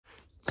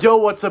Yo,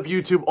 what's up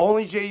YouTube?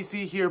 Only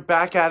JDC here,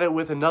 back at it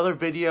with another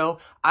video.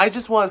 I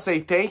just want to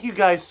say thank you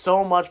guys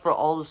so much for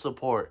all the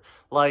support.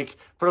 Like,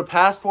 for the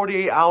past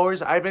 48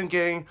 hours, I've been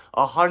getting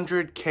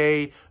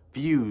 100K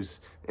views.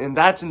 And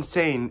that's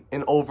insane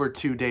in over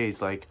 2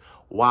 days. Like,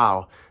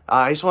 wow.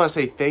 I just want to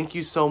say thank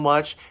you so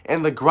much.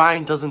 And the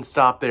grind doesn't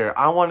stop there.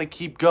 I want to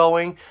keep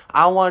going.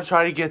 I want to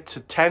try to get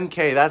to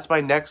 10K. That's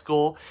my next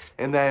goal.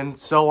 And then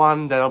so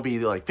on. Then I'll be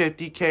like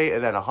 50K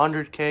and then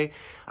 100K.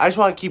 I just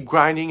want to keep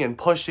grinding and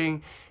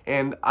pushing.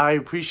 And I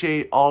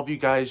appreciate all of you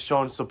guys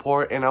showing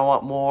support. And I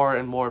want more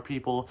and more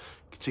people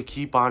to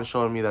keep on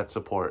showing me that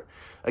support.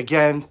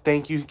 Again,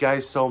 thank you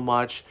guys so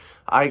much.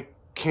 I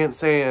can't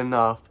say it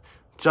enough.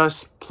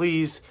 Just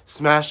please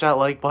smash that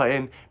like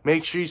button.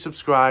 Make sure you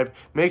subscribe.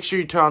 Make sure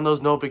you turn on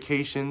those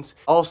notifications.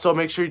 Also,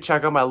 make sure you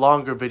check out my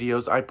longer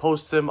videos. I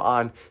post them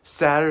on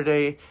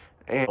Saturday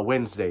and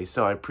Wednesday.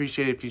 So I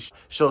appreciate it if you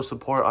show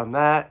support on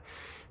that.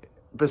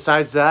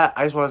 Besides that,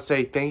 I just want to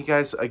say thank you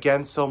guys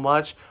again so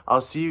much. I'll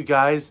see you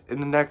guys in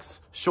the next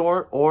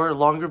short or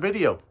longer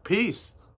video. Peace.